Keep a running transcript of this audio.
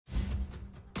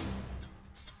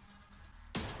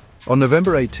On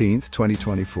November 18,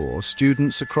 2024,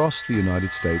 students across the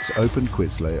United States opened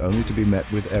Quizlet only to be met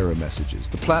with error messages.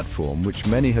 The platform, which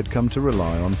many had come to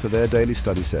rely on for their daily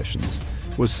study sessions,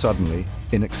 was suddenly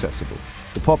inaccessible.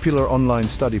 The popular online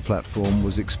study platform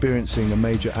was experiencing a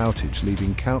major outage,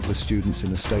 leaving countless students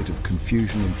in a state of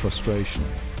confusion and frustration.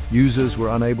 Users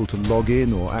were unable to log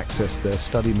in or access their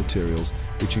study materials,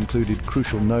 which included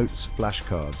crucial notes,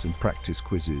 flashcards, and practice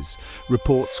quizzes.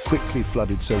 Reports quickly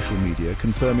flooded social media,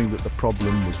 confirming that the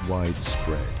problem was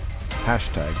widespread.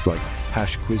 Hashtags like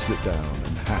 #QuizletDown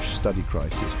and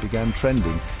 #StudyCrisis began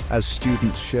trending as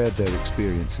students shared their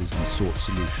experiences and sought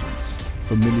solutions.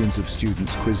 For millions of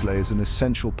students, Quizlet is an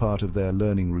essential part of their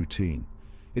learning routine.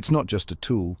 It's not just a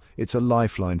tool, it's a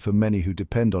lifeline for many who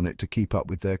depend on it to keep up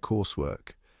with their coursework.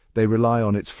 They rely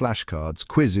on its flashcards,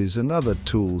 quizzes, and other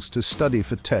tools to study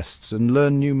for tests and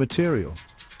learn new material.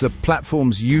 The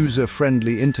platform's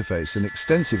user-friendly interface and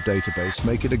extensive database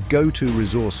make it a go-to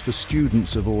resource for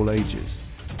students of all ages.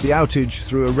 The outage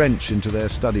threw a wrench into their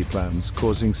study plans,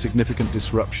 causing significant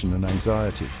disruption and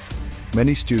anxiety.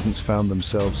 Many students found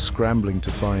themselves scrambling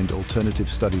to find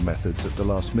alternative study methods at the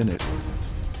last minute.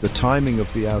 The timing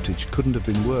of the outage couldn't have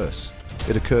been worse.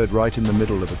 It occurred right in the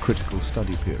middle of a critical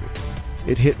study period.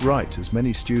 It hit right as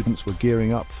many students were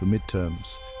gearing up for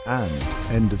midterms and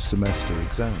end-of-semester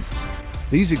exams.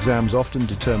 These exams often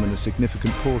determine a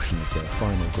significant portion of their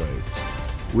final grades.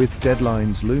 With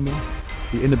deadlines looming,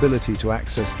 the inability to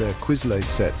access their Quizlet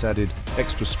sets added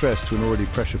extra stress to an already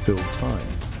pressure-filled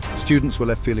time. Students were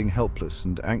left feeling helpless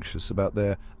and anxious about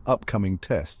their upcoming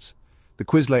tests. The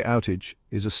Quizlet outage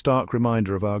is a stark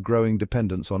reminder of our growing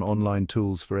dependence on online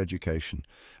tools for education.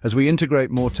 As we integrate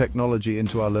more technology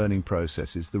into our learning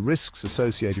processes, the risks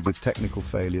associated with technical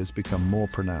failures become more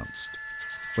pronounced.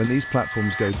 When these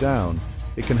platforms go down,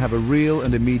 it can have a real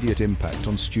and immediate impact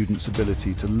on students'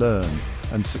 ability to learn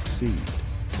and succeed.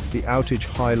 The outage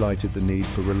highlighted the need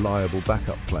for reliable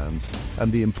backup plans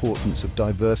and the importance of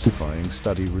diversifying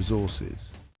study resources.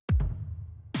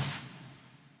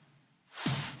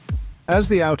 As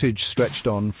the outage stretched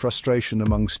on, frustration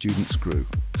among students grew.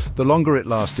 The longer it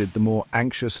lasted, the more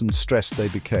anxious and stressed they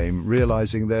became,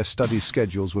 realizing their study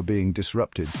schedules were being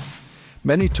disrupted.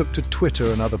 Many took to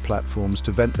Twitter and other platforms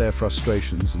to vent their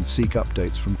frustrations and seek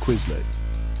updates from Quizlet.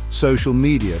 Social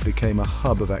media became a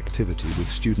hub of activity, with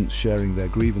students sharing their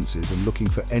grievances and looking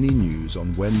for any news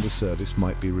on when the service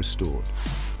might be restored.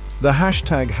 The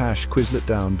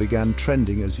 #QuizletDown began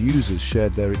trending as users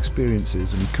shared their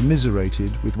experiences and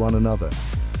commiserated with one another.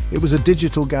 It was a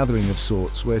digital gathering of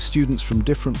sorts where students from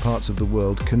different parts of the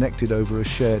world connected over a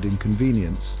shared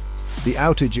inconvenience. The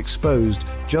outage exposed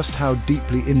just how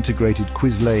deeply integrated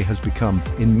Quizlet has become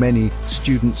in many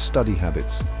students' study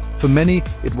habits. For many,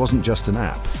 it wasn't just an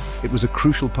app. It was a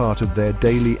crucial part of their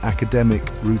daily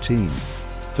academic routine.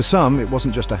 For some, it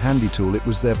wasn't just a handy tool, it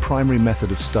was their primary method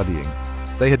of studying.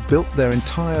 They had built their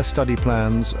entire study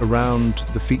plans around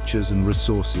the features and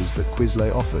resources that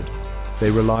Quizlet offered.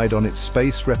 They relied on its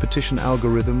spaced repetition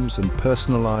algorithms and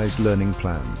personalized learning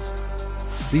plans.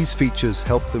 These features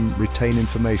helped them retain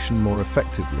information more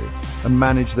effectively and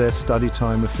manage their study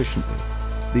time efficiently.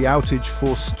 The outage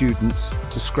forced students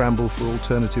to scramble for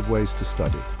alternative ways to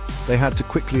study. They had to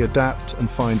quickly adapt and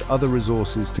find other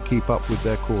resources to keep up with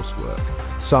their coursework.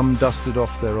 Some dusted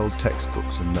off their old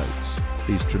textbooks and notes.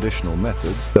 These traditional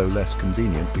methods, though less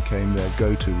convenient, became their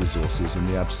go-to resources in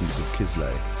the absence of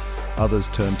Quizlet. Others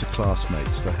turned to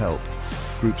classmates for help.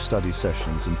 Group study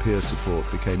sessions and peer support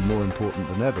became more important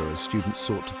than ever as students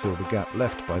sought to fill the gap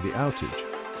left by the outage.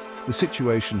 The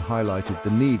situation highlighted the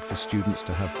need for students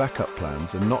to have backup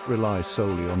plans and not rely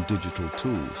solely on digital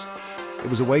tools. It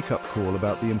was a wake-up call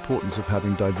about the importance of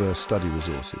having diverse study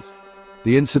resources.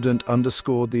 The incident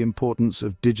underscored the importance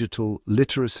of digital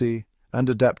literacy and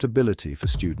adaptability for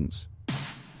students.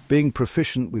 Being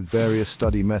proficient with various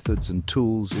study methods and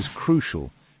tools is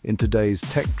crucial in today's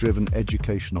tech-driven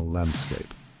educational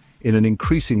landscape. In an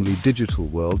increasingly digital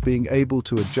world, being able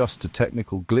to adjust to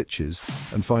technical glitches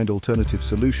and find alternative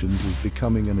solutions is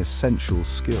becoming an essential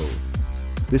skill.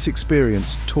 This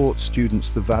experience taught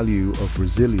students the value of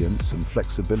resilience and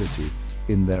flexibility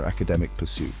in their academic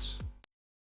pursuits.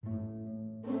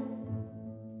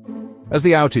 As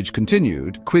the outage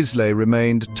continued, Quizlet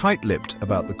remained tight-lipped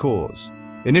about the cause.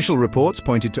 Initial reports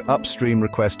pointed to upstream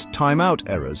request timeout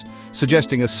errors,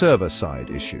 suggesting a server-side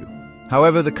issue.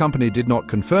 However, the company did not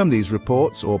confirm these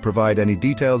reports or provide any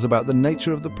details about the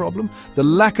nature of the problem. The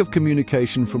lack of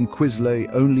communication from Quizlet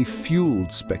only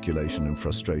fueled speculation and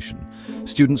frustration.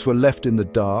 Students were left in the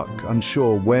dark,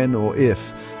 unsure when or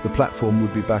if the platform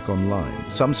would be back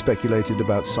online. Some speculated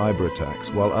about cyber attacks,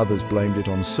 while others blamed it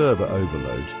on server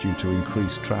overload due to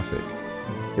increased traffic.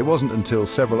 It wasn't until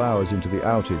several hours into the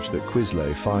outage that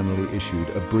Quizlet finally issued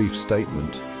a brief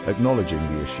statement acknowledging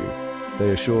the issue.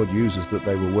 They assured users that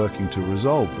they were working to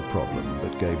resolve the problem,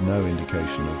 but gave no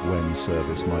indication of when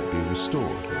service might be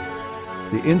restored.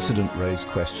 The incident raised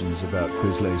questions about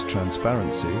Quizlet's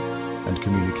transparency and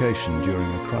communication during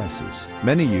a crisis.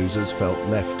 Many users felt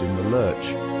left in the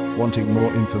lurch, wanting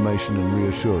more information and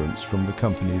reassurance from the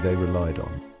company they relied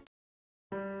on.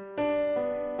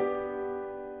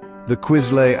 The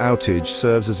Quizlet outage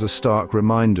serves as a stark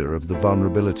reminder of the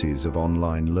vulnerabilities of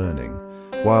online learning.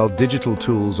 While digital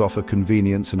tools offer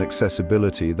convenience and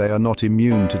accessibility, they are not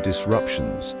immune to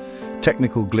disruptions.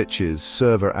 Technical glitches,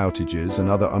 server outages, and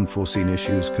other unforeseen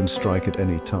issues can strike at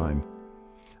any time.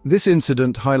 This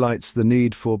incident highlights the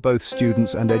need for both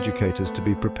students and educators to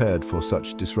be prepared for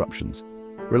such disruptions.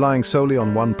 Relying solely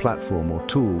on one platform or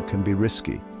tool can be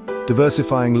risky.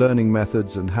 Diversifying learning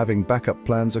methods and having backup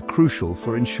plans are crucial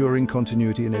for ensuring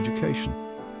continuity in education.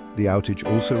 The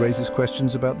outage also raises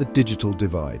questions about the digital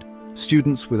divide.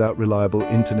 Students without reliable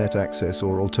internet access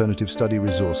or alternative study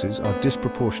resources are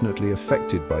disproportionately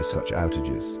affected by such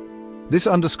outages. This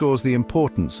underscores the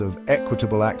importance of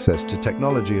equitable access to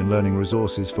technology and learning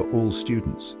resources for all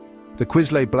students. The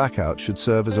Quizlet blackout should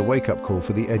serve as a wake-up call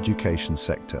for the education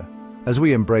sector. As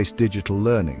we embrace digital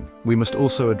learning, we must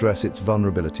also address its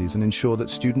vulnerabilities and ensure that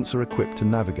students are equipped to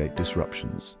navigate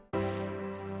disruptions.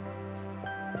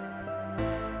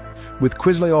 With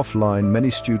Quizlet offline, many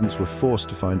students were forced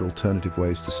to find alternative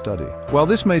ways to study. While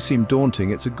this may seem daunting,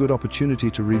 it's a good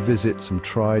opportunity to revisit some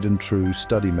tried and true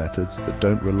study methods that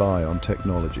don't rely on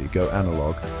technology. Go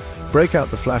analog. Break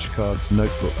out the flashcards,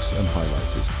 notebooks, and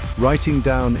highlighters. Writing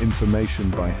down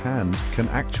information by hand can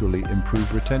actually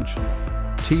improve retention.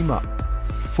 Team up.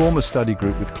 Form a study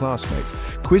group with classmates.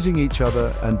 Quizzing each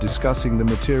other and discussing the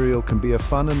material can be a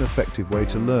fun and effective way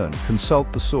to learn.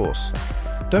 Consult the source.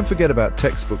 Don't forget about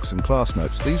textbooks and class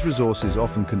notes. These resources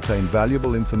often contain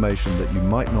valuable information that you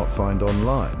might not find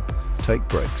online. Take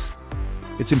breaks.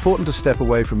 It's important to step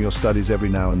away from your studies every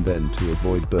now and then to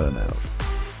avoid burnout.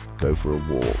 Go for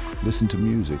a walk, listen to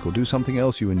music, or do something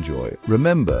else you enjoy.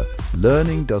 Remember,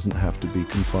 learning doesn't have to be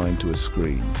confined to a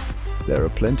screen. There are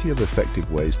plenty of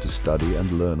effective ways to study and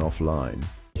learn offline.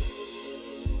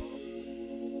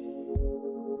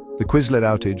 The Quizlet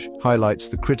outage highlights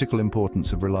the critical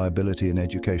importance of reliability in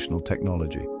educational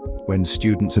technology. When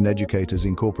students and educators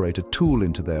incorporate a tool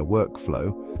into their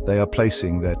workflow, they are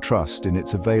placing their trust in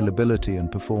its availability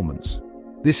and performance.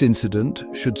 This incident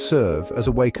should serve as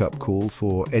a wake-up call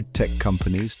for edtech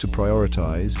companies to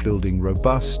prioritize building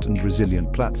robust and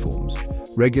resilient platforms.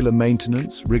 Regular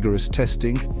maintenance, rigorous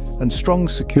testing, and strong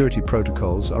security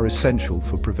protocols are essential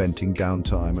for preventing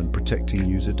downtime and protecting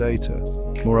user data.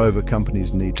 Moreover,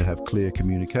 companies need to have clear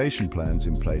communication plans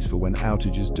in place for when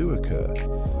outages do occur.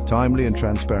 Timely and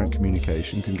transparent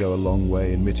communication can go a long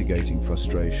way in mitigating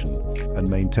frustration and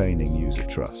maintaining user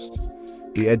trust.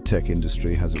 The edtech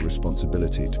industry has a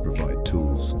responsibility to provide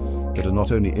tools that are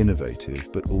not only innovative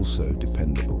but also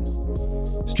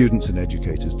dependable. Students and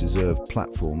educators deserve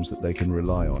platforms that they can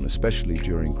rely on, especially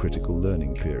during critical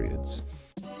learning periods.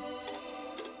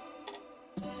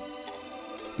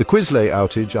 The Quizlet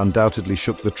outage undoubtedly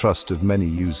shook the trust of many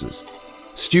users.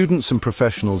 Students and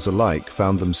professionals alike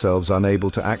found themselves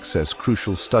unable to access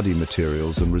crucial study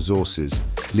materials and resources,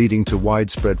 leading to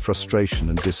widespread frustration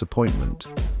and disappointment.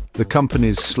 The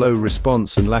company's slow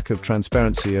response and lack of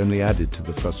transparency only added to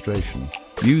the frustration.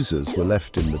 Users were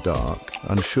left in the dark,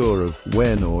 unsure of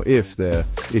when or if their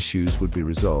issues would be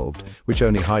resolved, which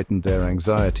only heightened their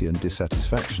anxiety and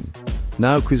dissatisfaction.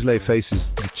 Now Quizlet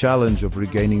faces the challenge of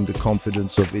regaining the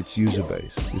confidence of its user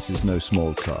base. This is no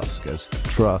small task, as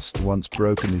trust, once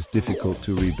broken, is difficult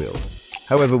to rebuild.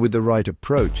 However, with the right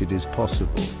approach, it is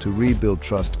possible. To rebuild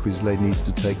trust, Quizlet needs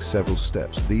to take several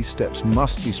steps. These steps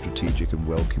must be strategic and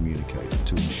well communicated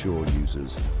to ensure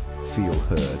users feel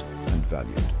heard and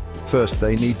valued. First,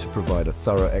 they need to provide a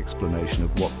thorough explanation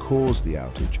of what caused the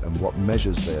outage and what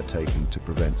measures they are taking to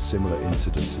prevent similar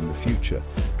incidents in the future.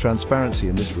 Transparency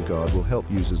in this regard will help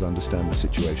users understand the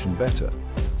situation better.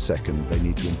 Second, they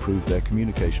need to improve their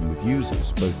communication with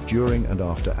users, both during and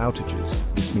after outages.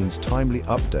 This means timely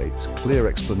updates, clear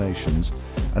explanations,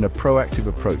 and a proactive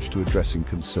approach to addressing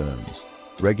concerns.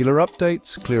 Regular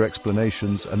updates, clear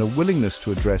explanations, and a willingness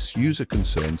to address user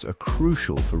concerns are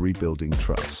crucial for rebuilding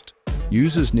trust.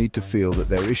 Users need to feel that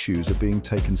their issues are being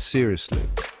taken seriously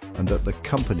and that the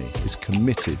company is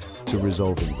committed to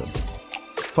resolving them.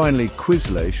 Finally,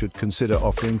 Quizlet should consider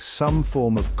offering some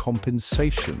form of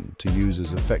compensation to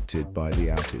users affected by the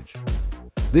outage.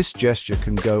 This gesture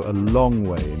can go a long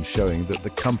way in showing that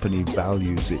the company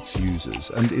values its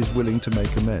users and is willing to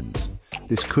make amends.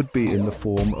 This could be in the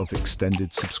form of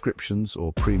extended subscriptions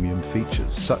or premium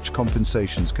features. Such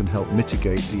compensations can help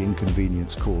mitigate the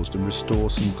inconvenience caused and restore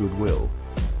some goodwill.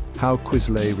 How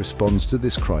Quizlet responds to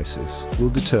this crisis will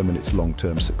determine its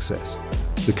long-term success.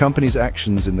 The company's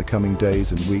actions in the coming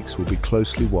days and weeks will be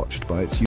closely watched by its users.